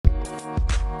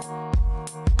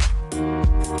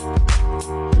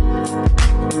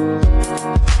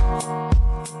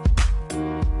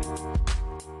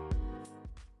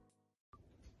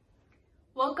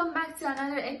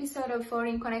of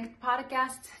Foreign Connect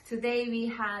podcast. Today we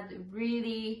had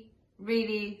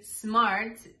really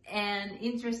smart and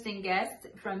interesting guest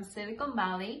from Silicon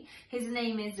Valley. His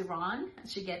name is Ron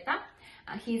Shigeta.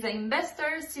 He's an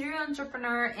investor, serial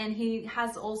entrepreneur, and he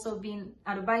has also been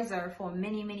advisor for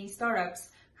many startups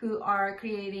who are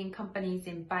creating companies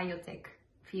in biotech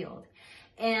field.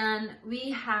 And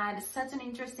we had such an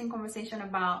interesting conversation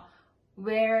about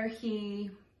where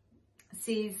he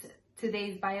sees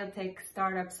today's biotech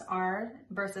startups are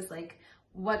versus like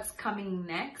what's coming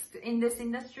next in this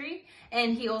industry.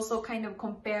 And he also kind of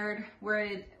compared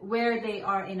where they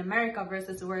are in America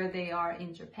versus where they are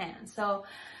in Japan. So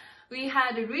we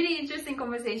had a really interesting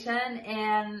conversation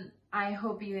and I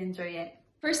hope you enjoy it.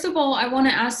 First of all, I want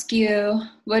to ask you,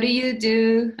 what do you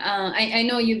do? I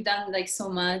know you've done like so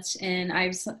much, and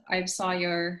I've saw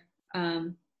your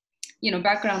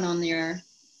background on your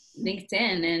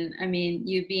LinkedIn, and I mean,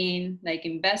 you being like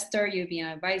investor, you being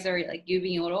an advisor, like you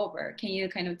being all over. Can you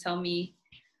kind of tell me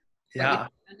what your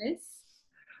background is?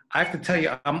 I have to tell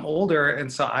you, I'm older,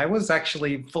 and so I was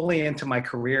actually fully into my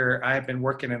career. I have been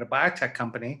working at a biotech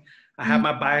company. I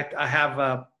have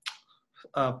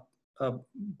a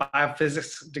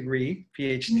biophysics degree,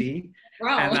 PhD,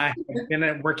 Wow. And I have been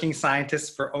a working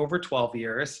scientist for over 12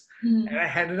 years. And I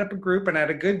headed up a group and I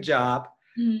had a good job.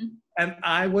 And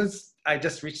I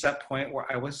just reached that point where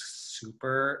I was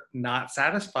super not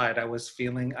satisfied. I was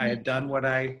feeling I had done what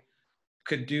I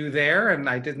could do there and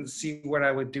I didn't see what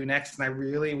I would do next. And I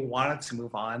really wanted to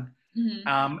move on.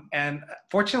 And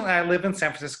fortunately, I live in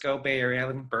San Francisco, Bay Area. I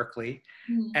live in Berkeley.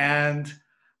 And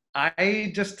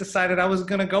I just decided I was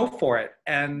going to go for it.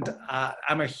 And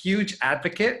I'm a huge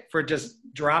advocate for just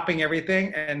dropping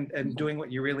everything and doing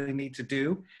what you really need to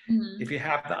do. If you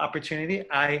have the opportunity.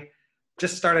 I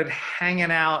just started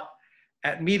hanging out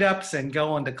at meetups and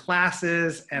going to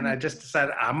classes. And I just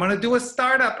decided I'm going to do a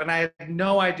startup. And I had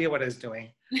no idea what I was doing.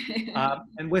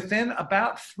 And within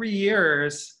about 3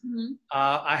 years,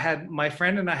 my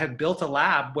friend and I had built a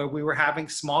lab where we were having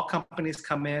small companies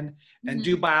come in and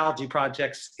do biology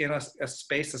projects in a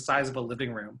space the size of a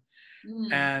living room.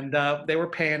 And they were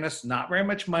paying us not very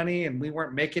much money and we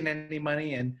weren't making any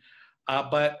money. And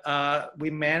but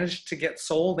we managed to get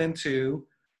sold into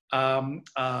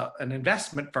an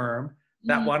investment firm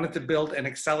that wanted to build an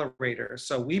accelerator.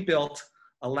 So we built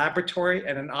a laboratory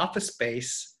and an office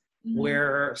space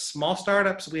where small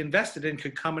startups we invested in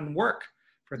could come and work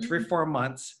for 3 or 4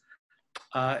 months.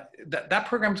 That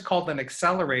program is called an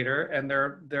accelerator, and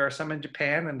there are some in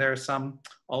Japan and there are some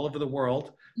all over the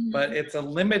world. But it's a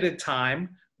limited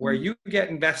time where you get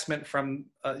investment from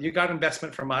you got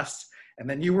investment from us, and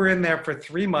then you were in there for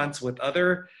 3 months with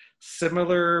other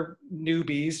similar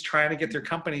newbies trying to get their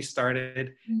company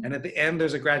started. And at the end,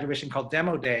 there's a graduation called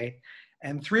Demo Day,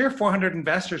 and 300 or 400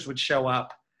 investors would show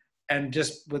up and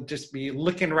would just be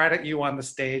looking right at you on the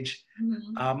stage.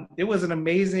 It was an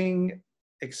amazing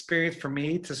experience for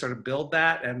me to sort of build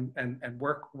that and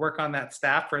work on that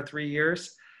staff for 3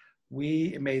 years.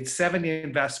 We made 70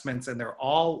 investments, and they're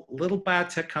all little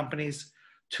biotech companies,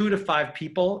 2 to 5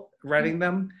 people running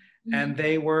them. And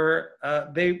they were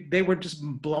just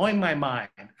blowing my mind.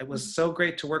 It was so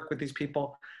great to work with these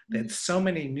people. They had so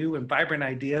many new and vibrant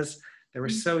ideas. They were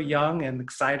so young and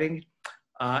exciting.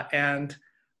 And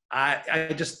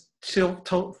I just felt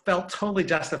totally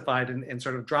justified in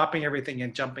sort of dropping everything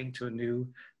and jumping to a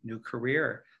new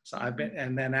career. So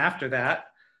and then after that,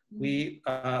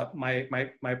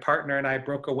 my partner and I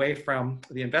broke away from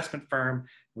the investment firm.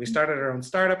 We started our own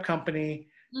startup company,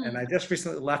 and I just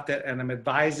recently left it, and I'm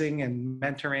advising and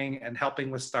mentoring and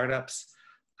helping with startups,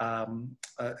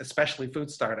 especially food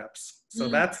startups. So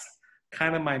that's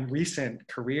kind of my recent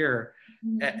career.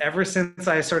 Ever since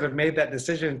I sort of made that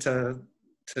decision to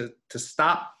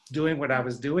stop doing what I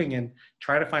was doing and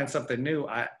try to find something new,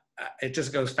 it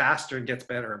just goes faster and gets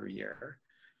better every year.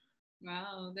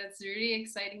 Wow, that's really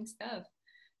exciting stuff.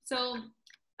 So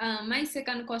my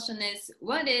second question is,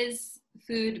 what is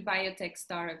food biotech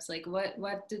startups? Like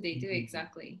what do they do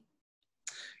exactly?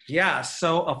 Yeah,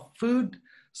 so food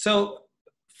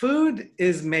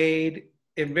is made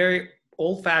in very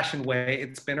old-fashioned way.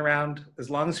 It's been around as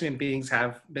long as human beings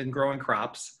have been growing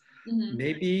crops,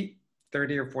 maybe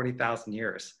 30 or 40,000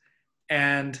 years.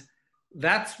 And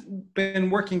that's been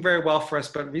working very well for us.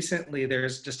 But recently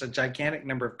there's just a gigantic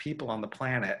number of people on the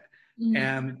planet.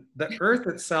 And the earth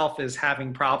itself is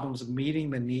having problems meeting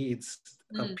the needs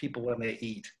of people when they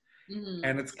eat.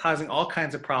 And it's causing all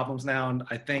kinds of problems now. And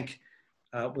I think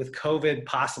with COVID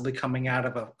possibly coming out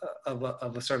of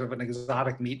a sort of an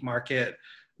exotic meat market,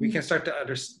 we can start to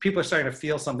understand, people are starting to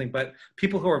feel something, but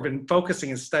people who have been focusing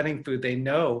and studying food, they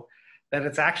know that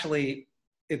it's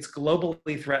it's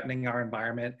globally threatening our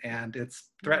environment and it's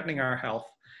threatening our health.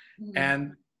 Mm-hmm.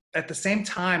 And at the same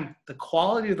time, the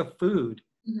quality of the food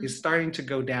Mm-hmm. is starting to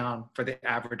go down for the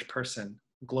average person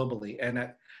globally. And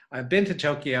I've been to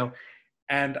Tokyo,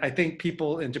 and I think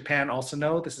people in Japan also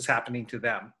know this is happening to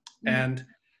them. Mm-hmm. And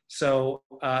so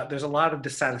there's a lot of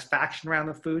dissatisfaction around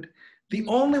the food. The Mm-hmm.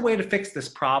 only way to fix this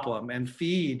problem and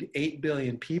feed 8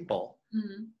 billion people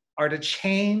Mm-hmm. are to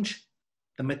change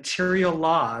the material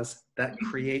laws that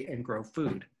create and grow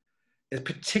food.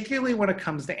 Particularly when it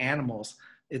comes to animals,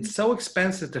 it's so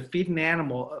expensive to feed an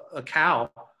animal, a cow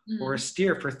or a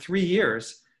steer, for 3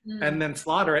 years and then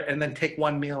slaughter it and then take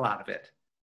one meal out of it.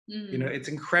 You know, it's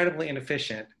incredibly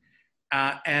inefficient.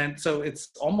 And so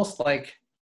it's almost like,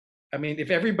 I mean, if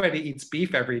everybody eats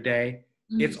beef every day,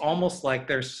 it's almost like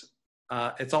there's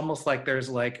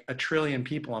like a trillion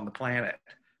people on the planet,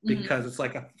 because it's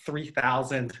like a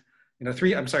 3,000,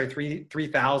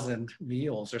 3,000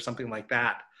 meals or something like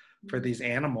that for these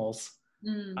animals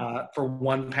for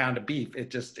 1 pound of beef.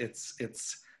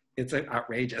 It's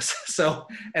outrageous. So,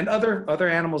 and other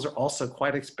animals are also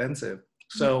quite expensive.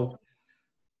 So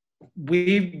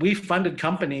we funded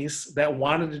companies that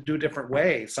wanted to do a different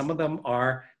way. Some of them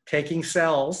are taking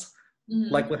cells,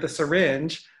 like with a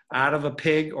syringe, out of a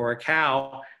pig or a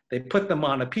cow. They put them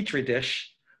on a petri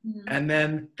dish, and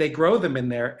then they grow them in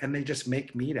there, and they just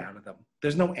make meat out of them.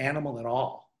 There's no animal at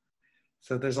all.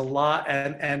 So there's a lot,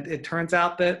 and it turns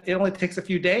out that it only takes a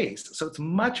few days. So it's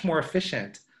much more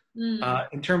efficient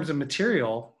in terms of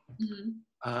material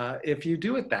if you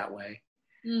do it that way.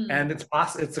 And it's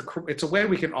possible. It's a way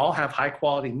we can all have high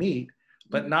quality meat,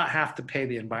 but not have to pay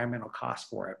the environmental cost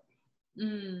for it.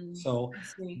 So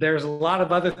there's a lot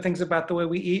of other things about the way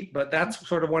we eat, but that's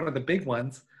sort of one of the big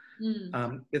ones.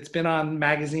 It's been on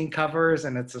magazine covers,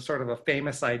 and it's a sort of a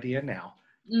famous idea now.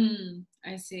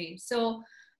 I see. So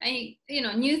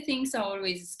new things are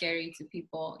always scary to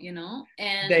people,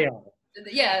 and they are.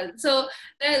 Yeah, so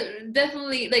that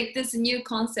definitely, like, this new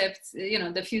concept,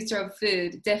 the future of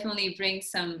food definitely brings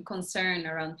some concern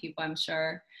around people, I'm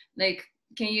sure. Like,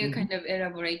 can you kind of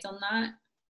elaborate on that?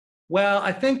 Well,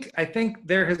 I think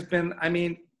there has been, I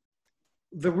mean,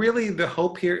 the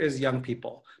hope here is young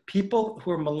people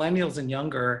who are millennials and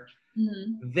younger.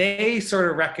 They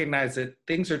sort of recognize that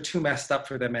things are too messed up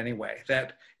for them anyway,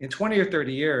 that in 20 or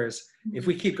 30 years, if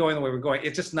we keep going the way we're going,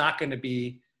 it's just not going to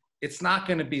be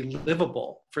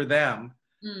livable for them.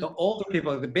 The older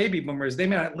people, the baby boomers, they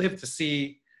may not live to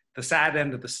see the sad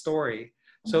end of the story.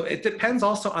 So it depends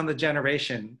also on the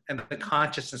generation and the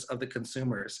consciousness of the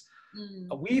consumers.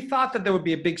 We thought that there would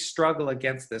be a big struggle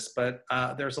against this, but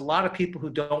there's a lot of people who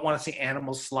don't want to see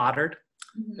animals slaughtered.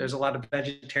 There's a lot of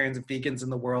vegetarians and vegans in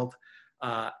the world.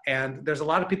 And there's a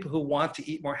lot of people who want to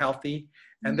eat more healthy,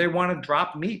 and they want to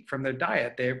drop meat from their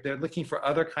diet. They're looking for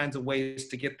other kinds of ways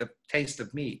to get the taste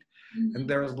of meat. And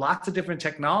there's lots of different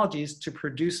technologies to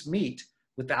produce meat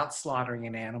without slaughtering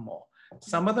an animal.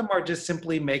 Some of them are just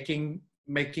simply making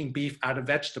beef out of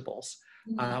vegetables,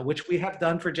 which we have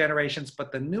done for generations,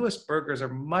 but the newest burgers are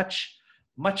much,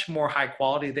 much more high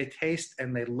quality. They taste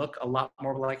and they look a lot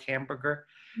more like hamburger.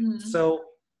 So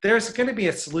there's going to be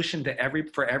a solution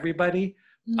for everybody.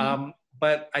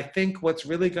 But I think what's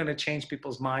really going to change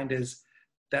people's mind is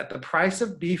that the price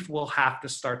of beef will have to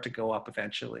start to go up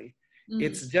eventually.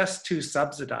 It's just too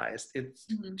subsidized. It's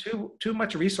too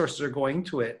much resources are going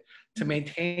to it to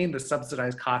maintain the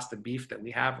subsidized cost of beef that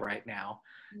we have right now.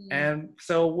 And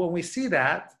so when we see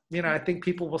that, I think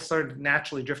people will sort of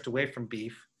naturally drift away from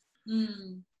beef.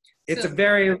 It's a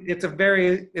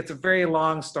very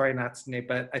long story, Natsune,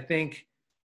 but I think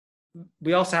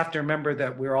we also have to remember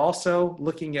that we're also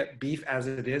looking at beef as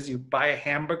it is. You buy a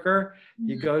hamburger,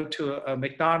 you go to a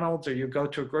McDonald's or you go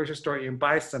to a grocery store, you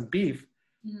buy some beef,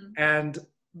 and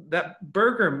that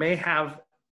burger may have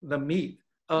the meat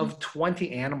of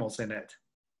 20 animals in it.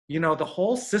 The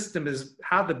whole system is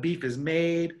how the beef is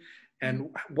made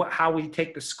and how we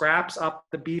take the scraps off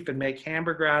the beef and make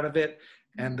hamburger out of it,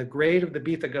 and the grade of the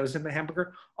beef that goes in the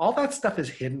hamburger. All that stuff is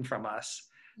hidden from us.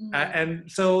 And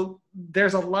so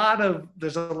there's a lot of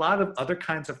other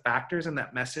kinds of factors in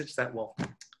that message that will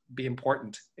be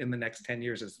important in the next 10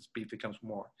 years as this beef becomes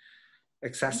more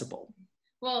accessible.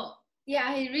 Well, yeah,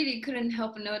 I really couldn't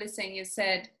help noticing you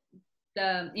said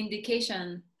the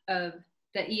indication of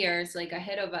the years like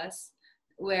ahead of us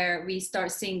where we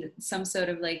start seeing some sort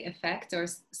of like effect or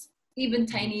even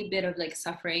tiny bit of like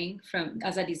suffering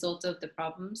as a result of the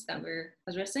problems that we're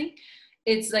addressing.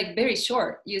 It's like very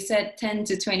short. You said 10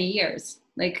 to 20 years.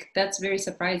 Like, that's very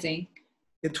surprising.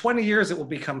 In 20 years, it will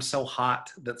become so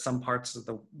hot that some parts of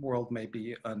the world may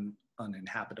be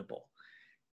uninhabitable.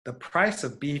 the price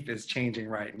of beef is changing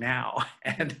right now,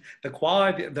 and the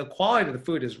quality of the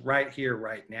food is right here,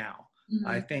 right now.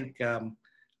 I think,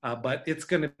 but it's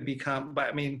going to become. But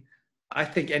I mean, I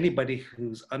think anybody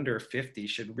who's under 50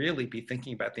 should really be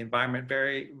thinking about the environment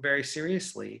very, very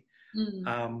seriously.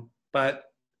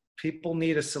 But people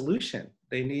need a solution.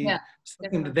 They need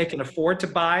something that they can afford to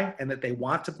buy and that they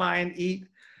want to buy and eat.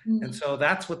 And so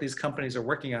that's what these companies are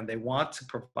working on. They want to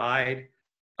provide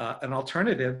an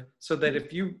alternative so that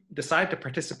if you decide to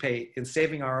participate in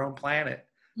saving our own planet,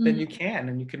 then you can,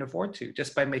 and you can afford to,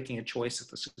 just by making a choice at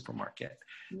the supermarket.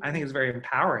 I think it's very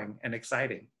empowering and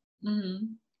exciting.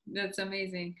 That's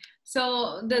amazing.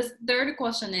 So the third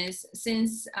question is,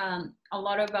 since a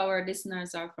lot of our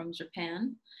listeners are from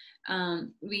Japan,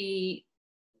 you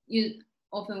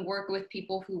often work with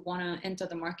people who want to enter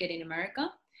the market in America.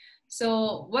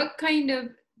 So what kind of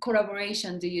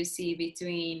collaboration do you see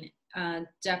between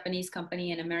Japanese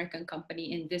company and American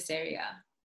company in this area?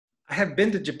 I have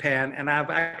been to Japan, and I've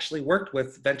actually worked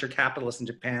with venture capitalists in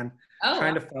Japan,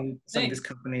 trying to fund some of these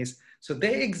companies. So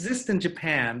they exist in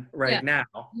Japan right now.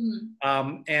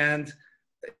 And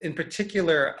in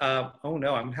particular, oh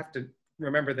no, I'm gonna have to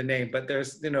remember the name, but there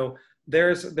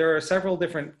are several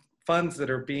different funds that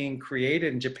are being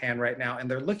created in Japan right now, and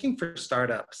they're looking for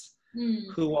startups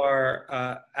who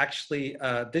are actually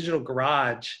Digital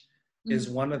Garage is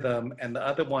one of them, and the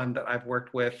other one that I've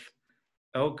worked with,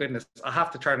 oh goodness, I'll have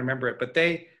to try to remember it, but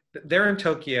they're in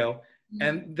Tokyo,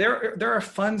 and there are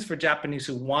funds for Japanese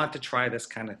who want to try this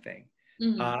kind of thing.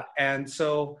 And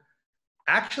so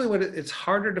actually it's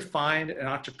harder to find an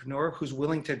entrepreneur who's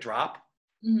willing to drop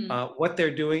what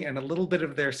they're doing and a little bit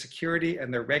of their security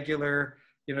and their regular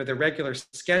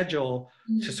schedule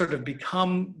to sort of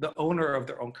become the owner of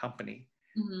their own company.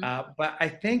 But I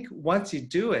think once you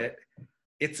do it,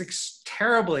 it's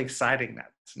terribly exciting.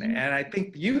 And I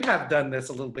think you have done this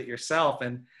a little bit yourself.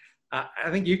 And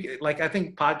I think I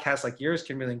think podcasts like yours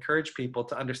can really encourage people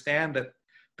to understand that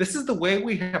this is the way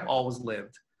we have always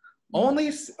lived. Only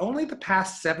the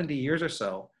past 70 years or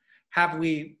so have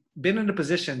we been in a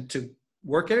position to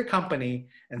work at a company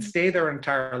and stay there our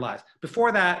entire lives.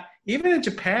 Before that, even in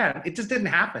Japan, it just didn't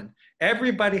happen.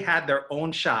 Everybody had their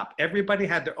own shop. Everybody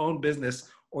had their own business,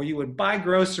 or you would buy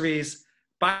groceries,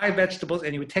 buy vegetables,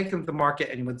 and you would take them to the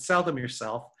market and you would sell them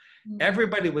yourself.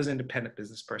 Everybody was an independent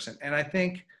business person. And I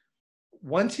think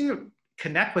once you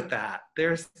connect with that,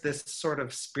 there's this sort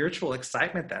of spiritual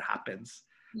excitement that happens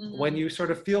when you sort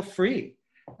of feel free.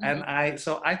 And I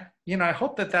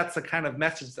hope that that's the kind of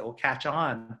message that will catch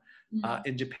on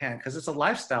in Japan, because it's a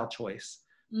lifestyle choice.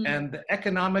 And the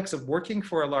economics of working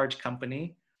for a large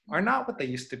company are not what they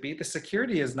used to be. The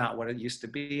security is not what it used to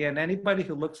be. And anybody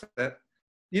who looks at it,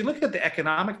 you look at the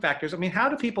economic factors. I mean, how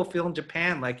do people feel in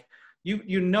Japan? Like,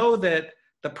 you know that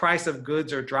the price of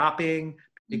goods are dropping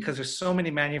because there's so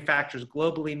many manufacturers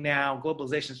globally now.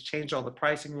 Globalization's changed all the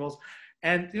pricing rules.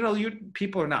 And,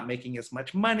 people are not making as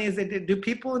much money as they did. Do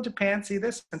people in Japan see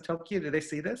this? In Tokyo, do they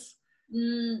see this?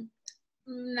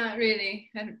 Not really.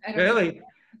 I don't really?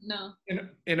 Know. No.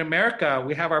 In America,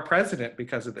 we have our president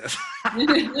because of this.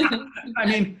 I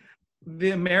mean,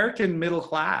 the American middle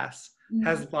class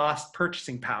has lost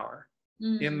purchasing power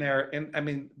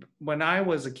when I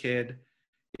was a kid,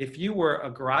 if you were a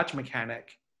garage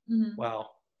mechanic,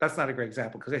 well, that's not a great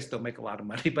example because they still make a lot of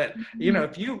money, but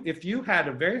if you had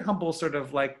a very humble sort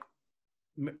of like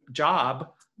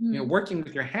job, working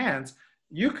with your hands,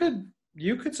 you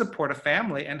could support a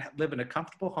family and live in a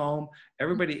comfortable home.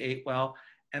 Everybody ate well.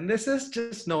 And this is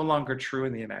just no longer true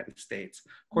in the United States.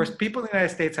 Of course, people in the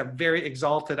United States have very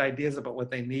exalted ideas about what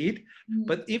they need.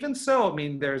 But even so, I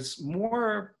mean, there's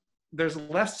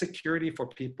less security for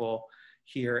people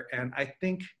here. And I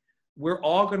think we're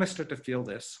all going to start to feel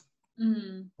this.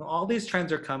 All these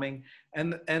trends are coming.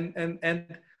 And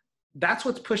that's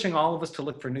what's pushing all of us to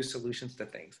look for new solutions to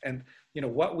things. And,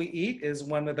 what we eat is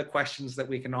one of the questions that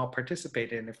we can all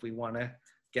participate in if we want to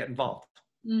get involved.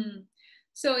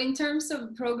 So in terms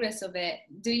of progress of it,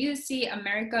 do you see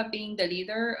America being the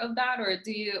leader of that? Or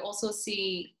do you also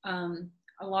see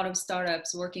a lot of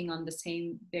startups working on the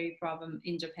same very problem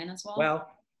in Japan as well? Well,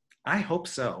 I hope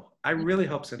so. I really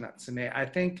hope so, Natsune.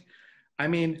 I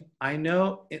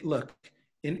know, look,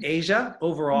 in Asia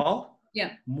overall,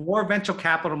 more venture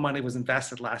capital money was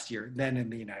invested last year than in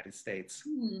the United States.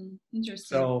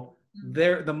 Interesting. So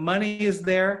the money is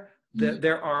there.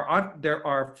 There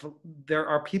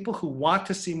are people who want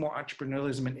to see more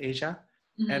entrepreneurialism in Asia,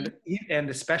 and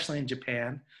especially in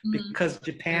Japan, because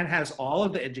Japan has all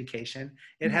of the education,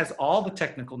 it has all the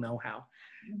technical know-how,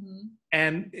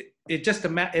 and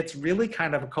it's really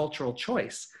kind of a cultural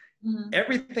choice.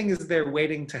 Everything is there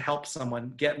waiting to help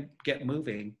someone get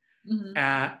moving.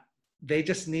 They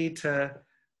just need to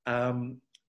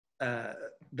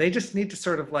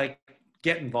sort of like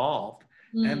get involved.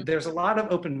 And there's a lot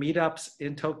of open meetups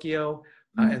in Tokyo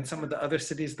and some of the other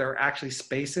cities. There are actually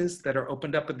spaces that are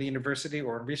opened up at the university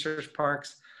or in research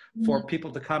parks for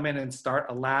people to come in and start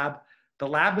a lab. The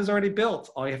lab is already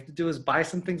built. All you have to do is buy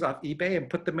some things off eBay and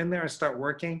put them in there and start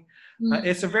working.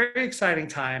 It's a very exciting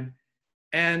time.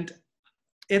 And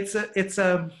it's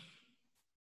a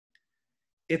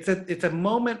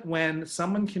moment when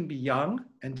someone can be young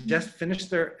and just finish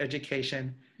their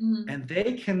education, and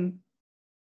they can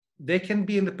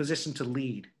be in the position to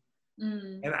lead.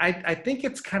 And I think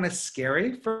it's kind of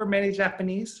scary for many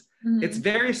Japanese. It's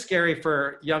very scary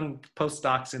for young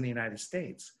postdocs in the United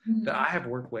States that I have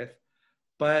worked with,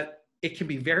 but it can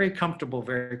be very comfortable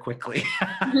very quickly.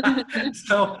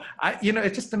 So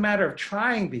it's just a matter of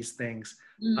trying these things.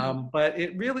 But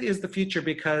it really is the future,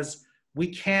 because we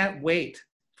can't wait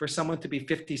for someone to be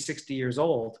 50, 60 years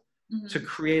old to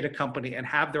create a company and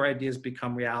have their ideas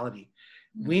become reality.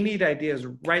 We need ideas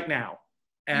right now.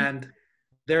 And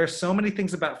there are so many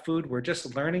things about food we're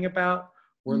just learning about.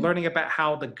 We're learning about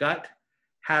how the gut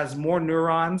has more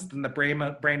neurons than the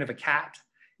brain of a cat.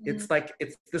 It's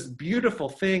this beautiful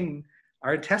thing.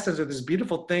 Our intestines are this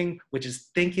beautiful thing, which is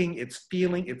thinking, it's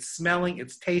feeling, it's smelling,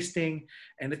 it's tasting,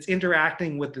 and it's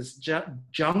interacting with this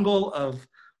jungle of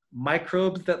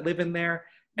microbes that live in there.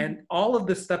 And all of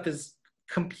this stuff is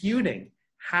computing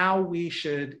how we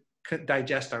should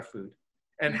digest our food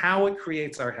and how it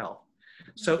creates our health.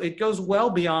 So it goes well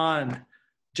beyond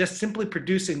just simply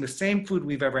producing the same food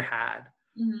we've ever had.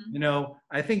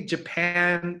 I think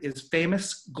Japan is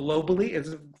famous globally,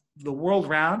 as the world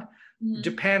round.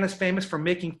 Japan is famous for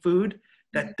making food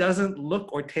that doesn't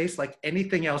look or taste like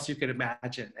anything else you could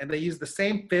imagine. And they use the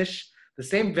same fish, the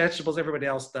same vegetables everybody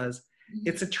else does.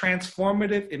 It's a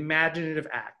transformative, imaginative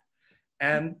act.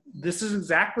 And this is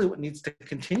exactly what needs to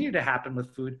continue to happen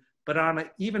with food, but on an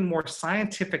even more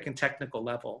scientific and technical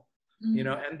level.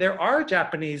 And there are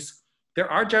Japanese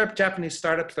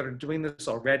startups that are doing this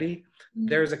already.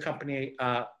 There's a company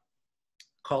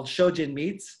called Shojin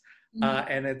Meats,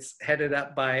 and it's headed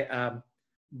up by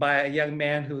a young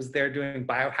man who's there doing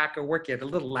biohacker work. He had a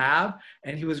little lab,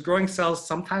 and he was growing cells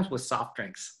sometimes with soft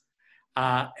drinks.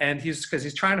 And he's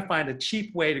trying to find a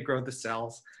cheap way to grow the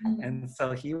cells. And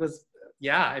so he was,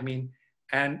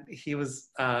 and he was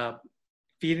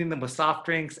feeding them with soft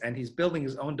drinks, and he's building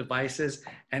his own devices.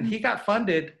 And he got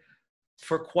funded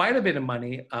for quite a bit of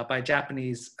money by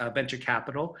Japanese venture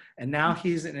capital. And now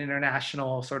he's an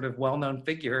international sort of well-known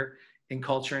figure in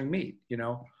culturing meat,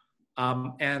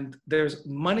 and there's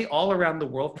money all around the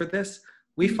world for this.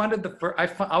 We funded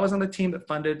I was on the team that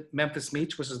funded Memphis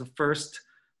Meats, which is the first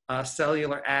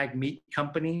cellular ag meat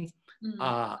company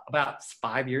about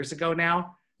 5 years ago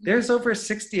now. There's over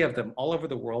 60 of them all over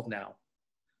the world now.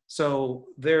 So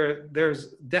there's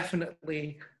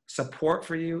definitely support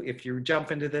for you if you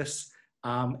jump into this,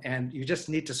 and you just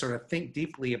need to sort of think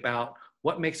deeply about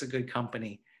what makes a good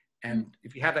company. And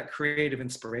if you have that creative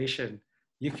inspiration,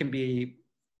 you can be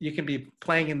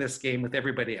playing in this game with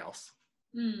everybody else.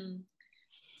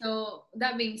 So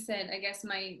that being said, I guess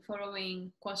my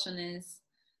following question is,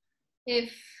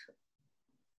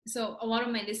 so a lot of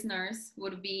my listeners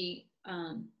would be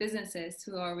businesses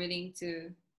who are willing to,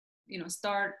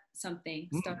 start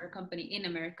a company in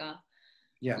America.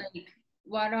 Yeah. Like,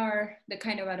 what are the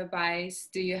kind of advice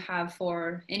do you have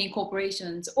for any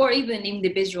corporations or even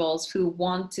individuals who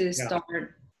want to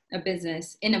start a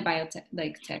business in a biotech,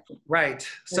 like tech? Right.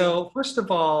 So first of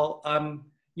all,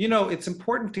 it's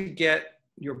important to get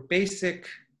your basic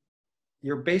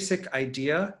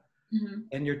idea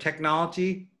and your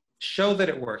technology, show that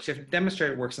it works. You have to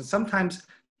demonstrate it works. And sometimes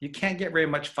you can't get very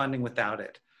much funding without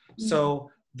it. So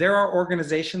there are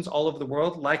organizations all over the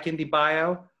world, like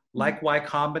IndieBio, like Y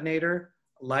Combinator,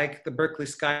 like the Berkeley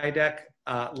Skydeck,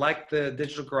 like the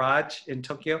Digital Garage in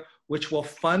Tokyo, which will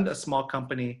fund a small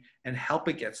company and help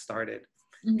it get started.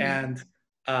 And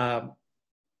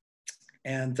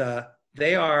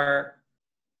they are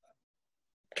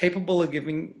capable of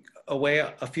giving away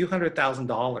a few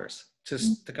 $100,000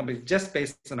 to companies just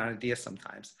based on an idea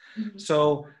sometimes.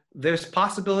 So there's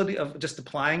possibility of just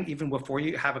applying even before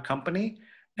you have a company,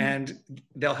 and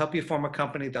they'll help you form a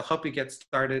company. They'll help you get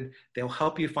started. They'll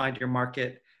help you find your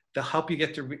market. They'll help you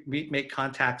get to make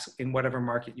contacts in whatever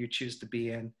market you choose to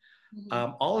be in.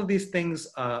 All of these things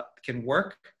can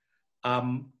work.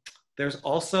 There's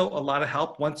also a lot of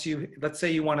help once let's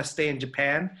say you want to stay in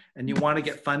Japan and you want to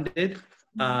get funded,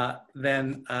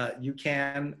 then you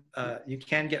can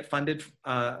get funded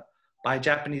by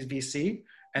Japanese VC,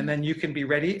 and then you can be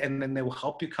ready, and then they will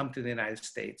help you come to the United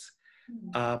States.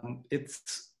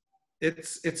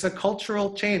 It's a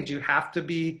cultural change. You have to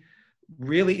be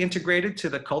really integrated to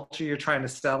the culture you're trying to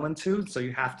sell into. So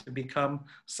you have to become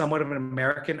somewhat of an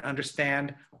American,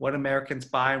 understand what Americans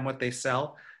buy and what they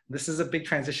sell. This is a big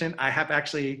transition. I have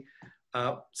actually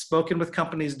spoken with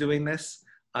companies doing this.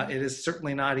 It is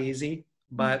certainly not easy,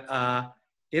 but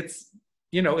it's,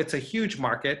 you know, it's a huge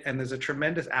market, and there's a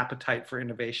tremendous appetite for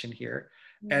innovation here.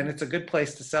 And it's a good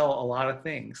place to sell a lot of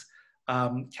things.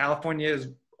 California is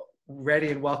ready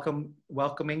and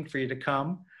welcoming for you to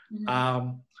come.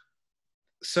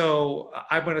 So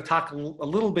I'm going to talk a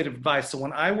little bit of advice. So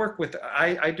when I work with,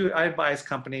 I advise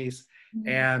companies,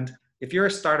 and if you're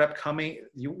a startup coming,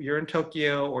 you're in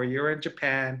Tokyo or you're in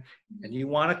Japan, and you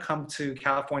want to come to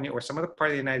California or some other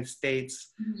part of the United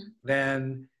States,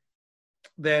 then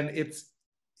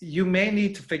you may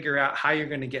need to figure out how you're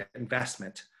going to get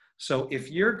investment. So if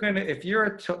you're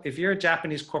a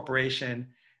Japanese corporation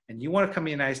and you want to come to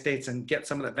the United States and get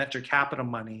some of that venture capital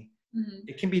money,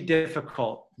 it can be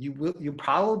difficult. You'll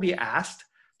probably be asked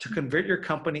to convert your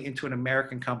company into an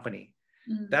American company.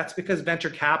 That's because venture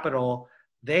capital,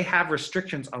 they have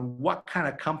restrictions on what kind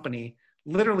of company,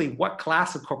 literally what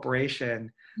class of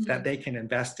corporation that they can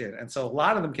invest in. And so a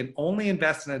lot of them can only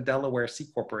invest in a Delaware C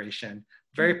corporation,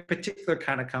 very particular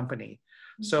kind of company.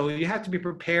 So you have to be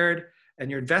prepared,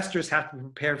 and your investors have to be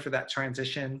prepared for that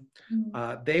transition.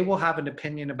 They will have an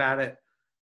opinion about it.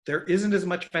 There isn't as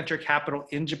much venture capital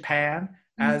in Japan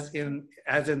as in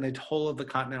the whole of the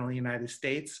continental United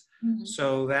States.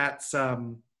 So that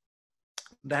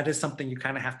is something you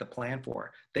kind of have to plan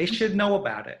for. They should know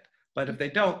about it, but if they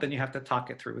don't, then you have to talk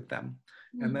it through with them.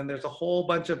 And then there's a whole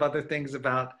bunch of other things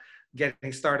about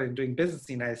getting started and doing business in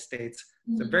the United States.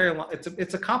 It's a very long,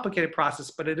 it's a complicated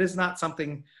process, but it is not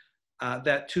something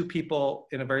that two people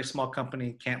in a very small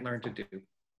company can't learn to do.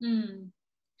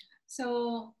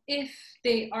 So if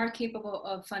they are capable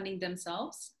of funding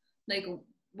themselves, like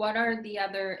what are the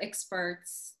other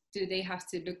experts do they have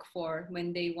to look for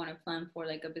when they want to plan for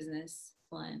like a business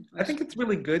plan? I think it's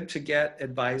really good to get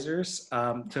advisors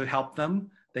to help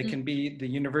them. They can be the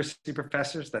university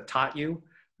professors that taught you.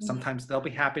 Sometimes they'll be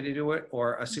happy to do it,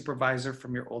 or a supervisor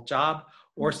from your old job,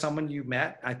 or someone you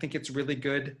met. I think it's really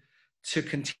good to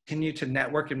continue to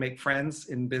network and make friends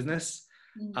in business.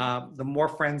 The more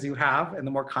friends you have and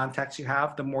the more contacts you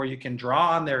have, the more you can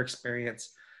draw on their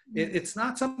experience. It's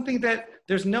not something that,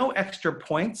 there's no extra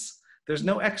points, there's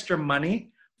no extra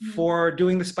money for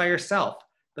doing this by yourself.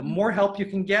 The more help you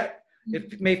can get,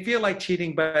 it may feel like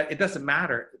cheating, but it doesn't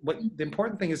matter. The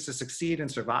important thing is to succeed and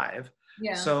survive.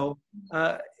 So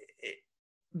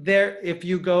if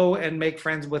you go and make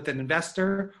friends with an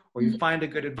investor, or you find a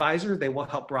good advisor, they will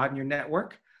help broaden your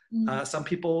network. Some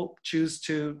people choose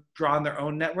to draw on their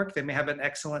own network. They may have an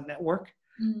excellent network,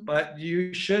 but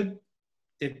you should,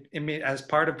 as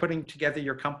part of putting together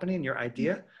your company and your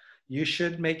idea, you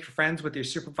should make friends with your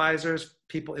supervisors,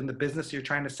 people in the business you're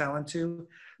trying to sell into.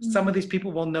 Some of these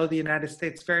people will know the United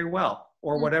States very well,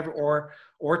 or whatever,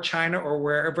 or China, or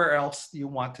wherever else you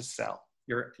want to sell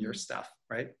your stuff,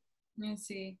 right? I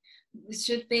see.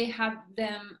 Should they have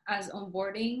them as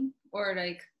onboarding, or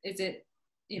like, is it,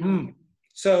 you know?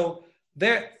 So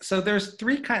there's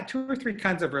two or three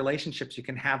kinds of relationships you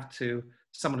can have to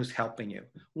someone who's helping you.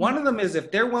 One of them is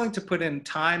if they're willing to put in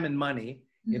time and money,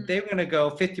 if they're going to go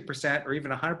 50% or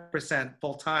even 100%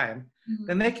 full time,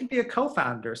 then they can be a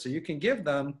co-founder. So you can give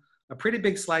them a pretty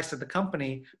big slice of the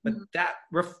company, but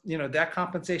that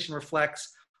compensation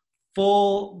reflects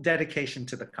full dedication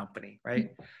to the company,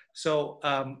 right? So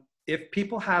if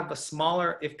people have a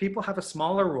smaller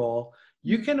role,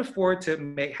 you can afford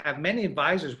to have many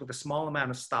advisors with a small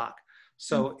amount of stock.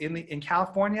 So in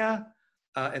California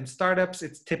and startups,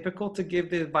 it's typical to give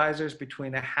the advisors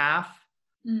between 0.5%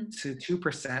 to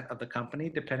 2% of the company,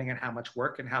 depending on how much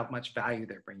work and how much value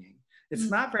they're bringing. It's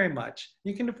not very much.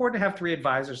 You can afford to have 3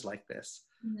 advisors like this.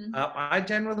 I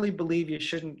generally believe you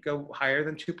shouldn't go higher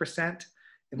than 2%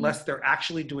 unless they're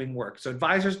actually doing work. So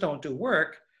advisors don't do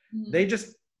work. They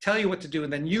just tell you what to do,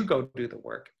 and then you go do the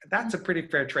work. That's a pretty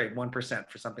fair trade, 1%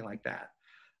 for something like that.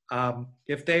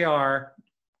 If they are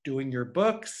doing your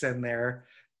books and they're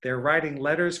writing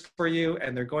letters for you,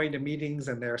 and they're going to meetings,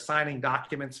 and they're signing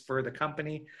documents for the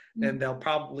company, then they'll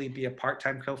probably be a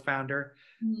part-time co-founder.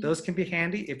 Those can be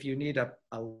handy if you need a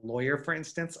lawyer, for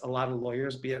instance. A lot of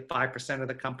lawyers be at 5% of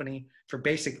the company for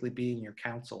basically being your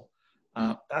counsel.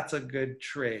 That's a good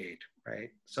trade, right?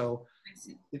 So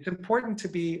it's important to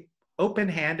be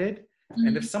open-handed,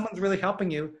 and if someone's really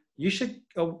helping you, you should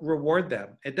go reward them.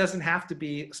 It doesn't have to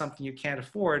be something you can't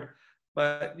afford,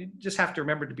 but you just have to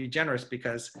remember to be generous,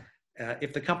 because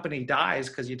if the company dies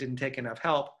because you didn't take enough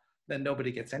help, then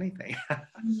nobody gets anything.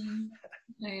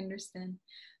 I understand.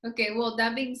 Okay, well,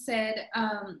 that being said,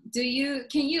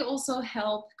 can you also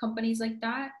help companies like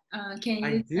that? Can you?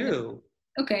 I do.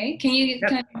 Okay, can you Yeah.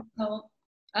 kind of tell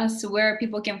us where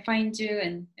people can find you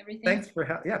and everything? Thanks for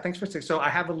so I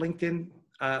have a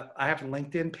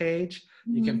LinkedIn page.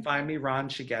 You can find me, Ron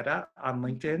Shigeta, on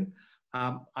LinkedIn.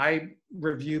 I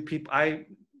review people. I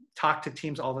talk to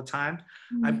teams all the time.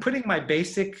 I'm putting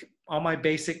all my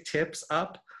basic tips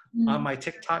up on my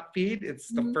TikTok feed. It's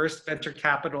the first venture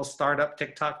capital startup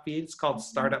TikTok feed. It's called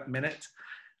Startup Minute.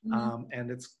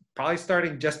 And it's probably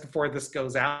starting just before this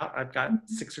goes out. I've got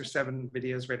 6 or 7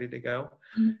 videos ready to go.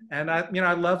 And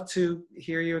I love to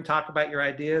hear you and talk about your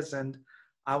ideas. And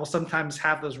I will sometimes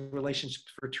have those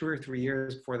relationships for 2 or 3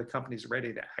 years before the company's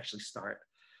ready to actually start.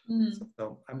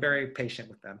 So I'm very patient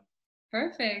with them.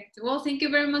 Perfect. Well, thank you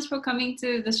very much for coming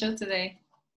to the show today.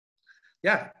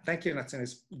 Yeah, thank you, Natsun.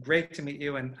 It's great to meet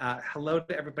you. And hello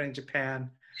to everybody in Japan.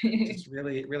 Just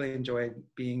really, really enjoyed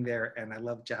being there. And I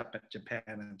love Japan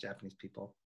and Japanese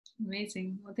people.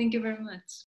 Amazing. Well, thank you very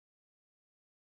much.